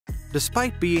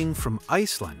Despite being from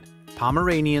Iceland,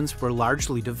 Pomeranians were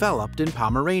largely developed in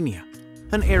Pomerania,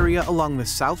 an area along the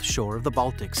south shore of the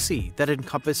Baltic Sea that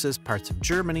encompasses parts of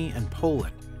Germany and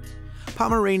Poland.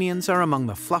 Pomeranians are among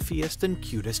the fluffiest and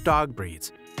cutest dog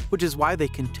breeds, which is why they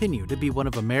continue to be one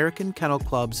of American Kennel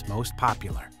Club's most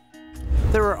popular.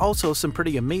 There are also some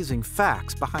pretty amazing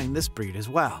facts behind this breed as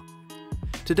well.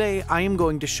 Today, I am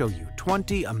going to show you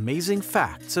 20 amazing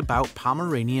facts about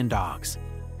Pomeranian dogs.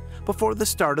 Before the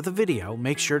start of the video,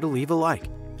 make sure to leave a like,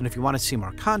 and if you want to see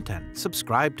more content,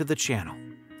 subscribe to the channel.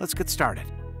 Let's get started.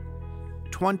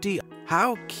 20.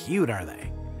 How cute are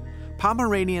they?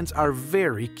 Pomeranians are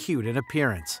very cute in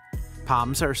appearance.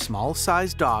 Poms are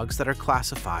small-sized dogs that are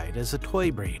classified as a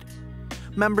toy breed.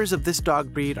 Members of this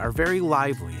dog breed are very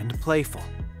lively and playful.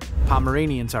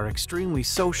 Pomeranians are extremely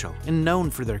social and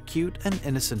known for their cute and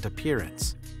innocent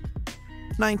appearance.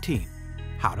 19.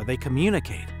 How do they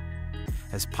communicate?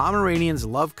 As Pomeranians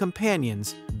love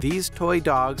companions, these toy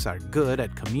dogs are good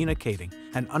at communicating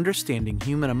and understanding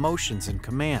human emotions and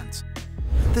commands.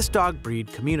 This dog breed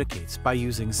communicates by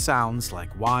using sounds like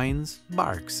whines,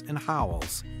 barks, and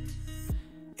howls.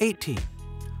 18.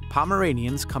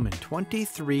 Pomeranians come in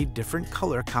 23 different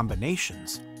color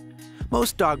combinations.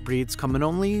 Most dog breeds come in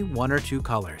only 1 or 2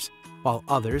 colors, while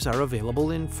others are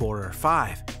available in 4 or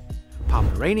 5.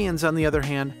 Pomeranians, on the other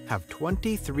hand, have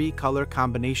 23 color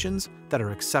combinations that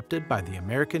are accepted by the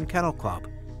American Kennel Club.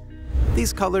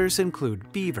 These colors include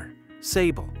beaver,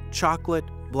 sable, chocolate,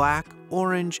 black,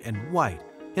 orange, and white,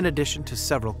 in addition to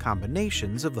several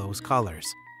combinations of those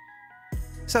colors.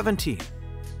 17.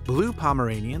 Blue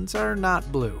Pomeranians are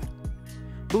not blue.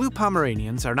 Blue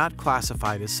Pomeranians are not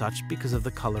classified as such because of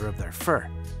the color of their fur.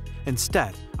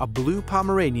 Instead, a blue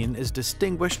Pomeranian is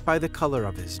distinguished by the color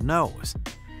of his nose.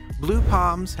 Blue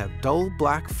Poms have dull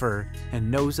black fur and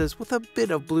noses with a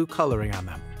bit of blue coloring on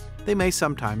them. They may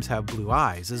sometimes have blue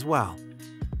eyes as well.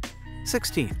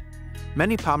 16.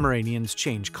 Many Pomeranians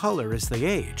change color as they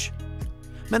age.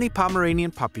 Many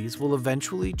Pomeranian puppies will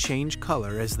eventually change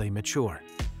color as they mature.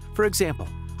 For example,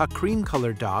 a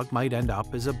cream-colored dog might end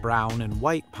up as a brown and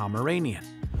white Pomeranian,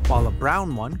 while a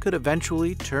brown one could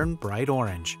eventually turn bright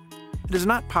orange. It is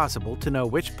not possible to know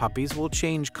which puppies will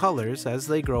change colors as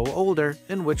they grow older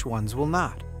and which ones will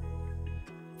not.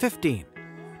 15.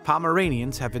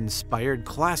 Pomeranians have inspired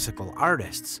classical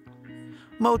artists.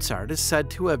 Mozart is said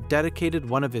to have dedicated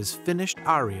one of his finished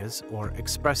arias, or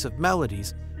expressive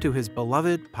melodies, to his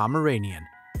beloved Pomeranian,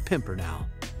 Pimpernel.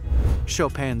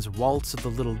 Chopin's Waltz of the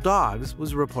Little Dogs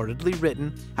was reportedly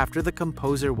written after the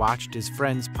composer watched his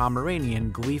friend's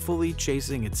Pomeranian gleefully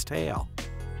chasing its tail.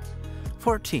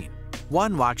 14.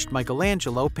 One watched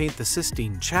Michelangelo paint the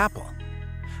Sistine Chapel.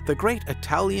 The great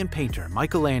Italian painter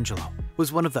Michelangelo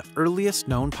was one of the earliest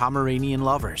known Pomeranian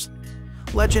lovers.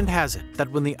 Legend has it that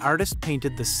when the artist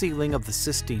painted the ceiling of the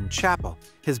Sistine Chapel,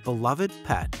 his beloved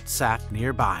pet sat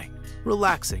nearby,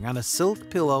 relaxing on a silk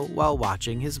pillow while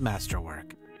watching his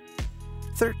masterwork.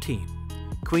 13.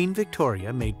 Queen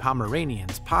Victoria made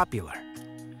Pomeranians popular.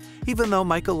 Even though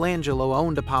Michelangelo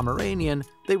owned a Pomeranian,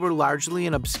 they were largely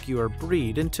an obscure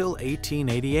breed until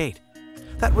 1888.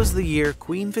 That was the year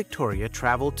Queen Victoria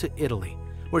traveled to Italy,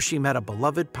 where she met a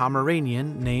beloved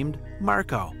Pomeranian named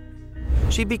Marco.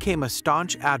 She became a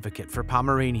staunch advocate for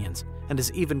Pomeranians and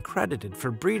is even credited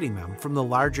for breeding them from the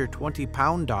larger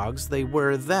 20-pound dogs they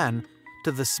were then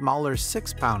to the smaller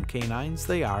 6-pound canines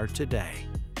they are today.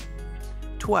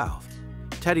 12.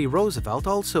 Teddy Roosevelt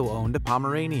also owned a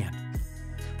Pomeranian.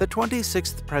 The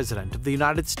 26th President of the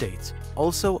United States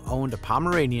also owned a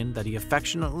Pomeranian that he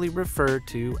affectionately referred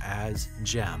to as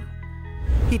Jem.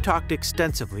 He talked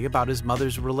extensively about his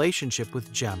mother's relationship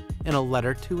with Jem in a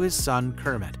letter to his son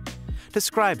Kermit,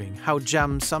 describing how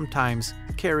Jem sometimes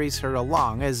carries her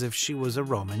along as if she was a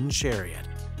Roman chariot.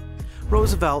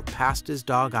 Roosevelt passed his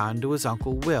dog on to his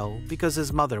Uncle Will because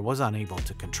his mother was unable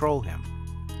to control him.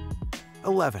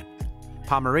 11.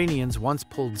 Pomeranians once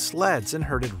pulled sleds and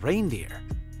herded reindeer.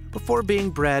 Before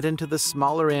being bred into the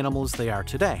smaller animals they are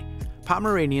today,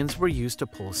 Pomeranians were used to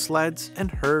pull sleds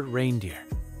and herd reindeer.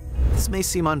 This may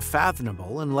seem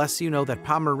unfathomable unless you know that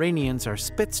Pomeranians are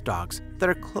Spitz dogs that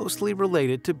are closely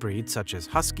related to breeds such as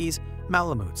Huskies,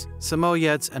 Malamutes,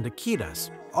 Samoyeds, and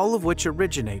Akitas, all of which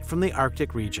originate from the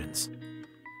Arctic regions.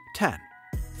 10.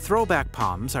 Throwback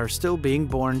Poms are still being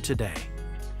born today.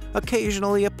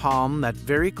 Occasionally, a Pom that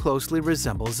very closely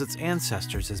resembles its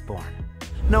ancestors is born.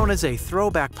 Known as a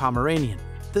throwback Pomeranian,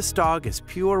 this dog is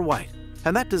pure white,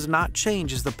 and that does not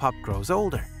change as the pup grows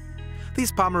older.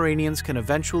 These Pomeranians can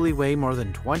eventually weigh more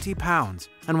than 20 pounds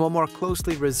and will more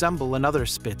closely resemble another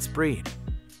Spitz breed.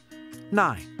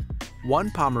 9.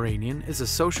 One Pomeranian is a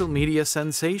social media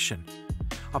sensation.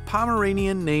 A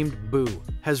Pomeranian named Boo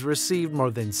has received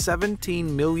more than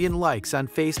 17 million likes on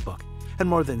Facebook and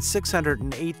more than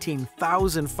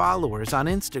 618,000 followers on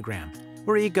Instagram,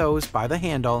 where he goes by the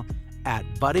handle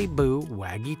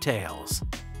 @BuddyBooWaggyTails.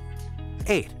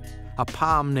 8. A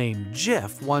Pom named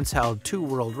Jiff once held 2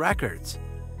 world records.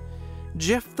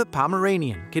 Jiff the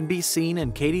Pomeranian can be seen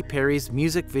in Katy Perry's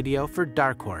music video for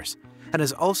Dark Horse and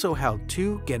has also held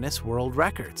 2 Guinness World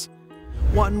Records.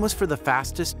 One was for the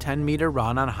fastest 10-meter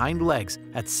run on hind legs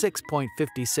at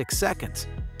 6.56 seconds,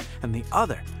 and the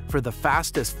other for the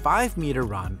fastest 5-meter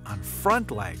run on front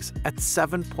legs at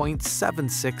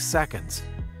 7.76 seconds.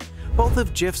 Both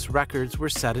of Jiff's records were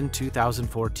set in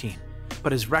 2014,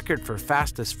 but his record for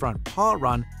fastest front paw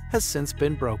run has since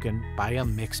been broken by a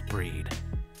mixed breed.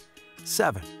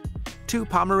 7. 2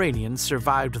 Pomeranians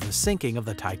survived the sinking of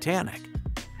the Titanic.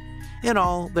 In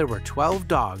all, there were 12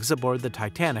 dogs aboard the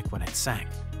Titanic when it sank.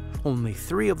 Only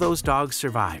 3 of those dogs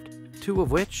survived, 2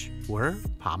 of which were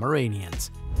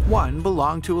Pomeranians. One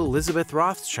belonged to Elizabeth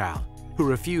Rothschild, who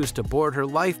refused to board her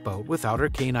lifeboat without her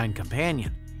canine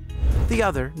companion. The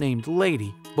other, named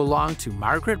Lady, belonged to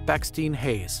Margaret Beckstein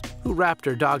Hayes, who wrapped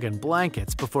her dog in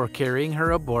blankets before carrying her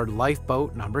aboard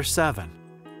lifeboat number 7.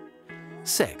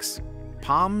 6.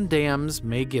 Pom dams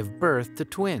may give birth to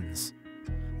twins.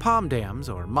 Pom dams,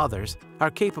 or mothers, are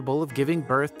capable of giving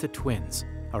birth to twins,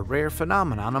 a rare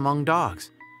phenomenon among dogs.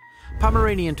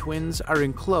 Pomeranian twins are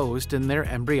enclosed in their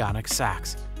embryonic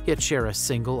sacs, yet share a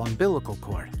single umbilical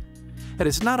cord. It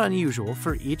is not unusual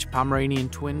for each Pomeranian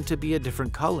twin to be a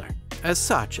different color. As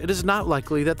such, it is not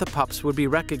likely that the pups would be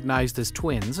recognized as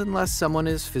twins unless someone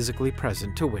is physically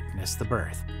present to witness the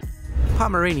birth.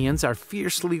 Pomeranians are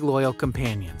fiercely loyal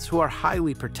companions who are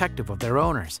highly protective of their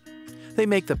owners. They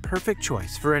make the perfect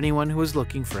choice for anyone who is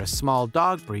looking for a small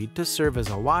dog breed to serve as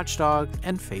a watchdog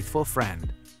and faithful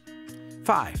friend.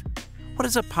 5. What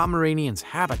is a Pomeranian's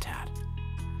habitat?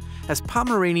 As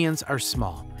Pomeranians are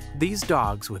small, these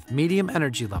dogs with medium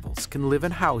energy levels can live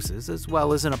in houses as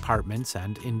well as in apartments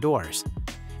and indoors.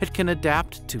 It can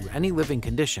adapt to any living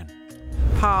condition.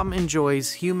 Pom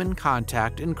enjoys human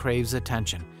contact and craves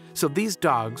attention, so these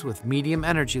dogs with medium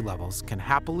energy levels can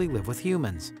happily live with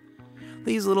humans.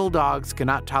 These little dogs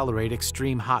cannot tolerate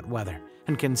extreme hot weather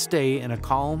and can stay in a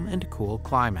calm and cool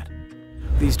climate.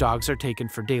 These dogs are taken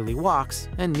for daily walks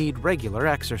and need regular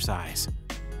exercise.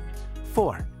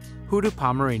 4. Who do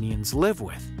Pomeranians live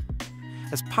with?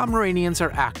 As Pomeranians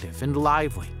are active and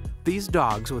lively, these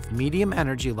dogs with medium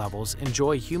energy levels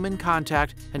enjoy human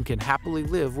contact and can happily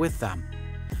live with them.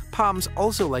 Poms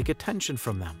also like attention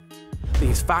from them.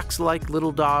 These fox-like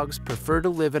little dogs prefer to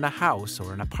live in a house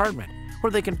or an apartment where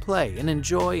they can play and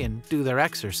enjoy and do their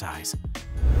exercise.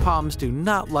 Poms do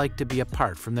not like to be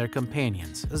apart from their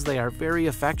companions as they are very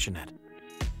affectionate.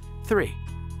 3.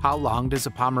 How long does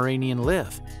a Pomeranian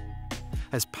live?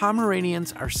 As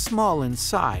Pomeranians are small in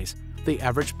size, the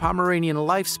average Pomeranian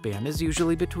lifespan is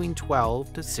usually between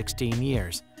 12 to 16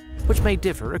 years, which may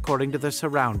differ according to the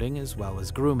surrounding as well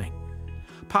as grooming.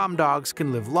 Pom dogs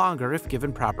can live longer if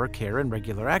given proper care and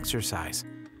regular exercise.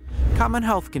 Common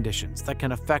health conditions that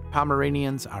can affect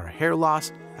Pomeranians are hair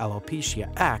loss,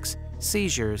 alopecia X,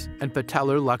 seizures, and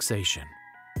patellar luxation.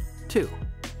 2.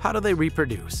 How do they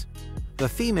reproduce? The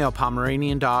female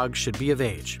Pomeranian dog should be of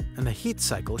age, and the heat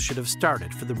cycle should have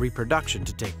started for the reproduction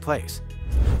to take place.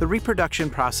 The reproduction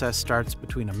process starts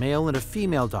between a male and a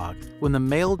female dog when the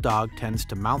male dog tends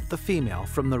to mount the female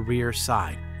from the rear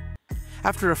side.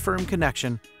 After a firm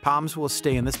connection, Poms will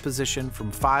stay in this position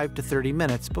from 5 to 30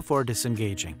 minutes before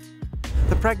disengaging.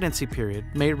 The pregnancy period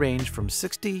may range from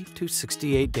 60 to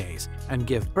 68 days and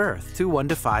give birth to 1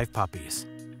 to 5 puppies.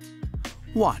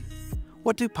 1.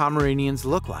 What do Pomeranians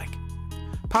look like?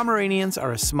 Pomeranians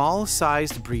are a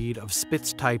small-sized breed of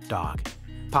Spitz-type dog.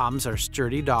 Poms are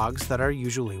sturdy dogs that are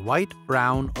usually white,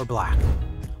 brown, or black.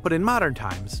 But in modern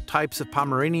times, types of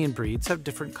Pomeranian breeds have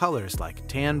different colors like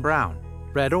tan-brown,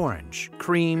 red-orange,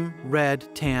 cream, red,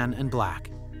 tan, and black,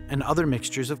 and other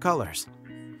mixtures of colors.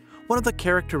 One of the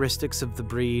characteristics of the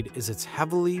breed is its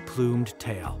heavily plumed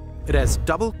tail. It has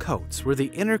double coats where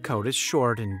the inner coat is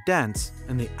short and dense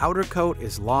and the outer coat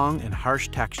is long and harsh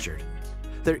textured.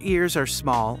 Their ears are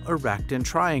small, erect, and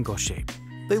triangle-shaped.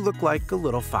 They look like a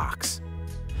little fox.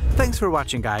 Thanks for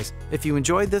watching, guys. If you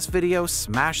enjoyed this video,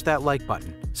 smash that like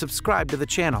button, subscribe to the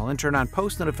channel, and turn on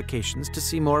post notifications to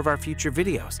see more of our future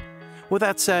videos. With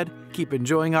that said, keep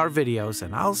enjoying our videos,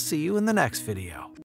 and I'll see you in the next video.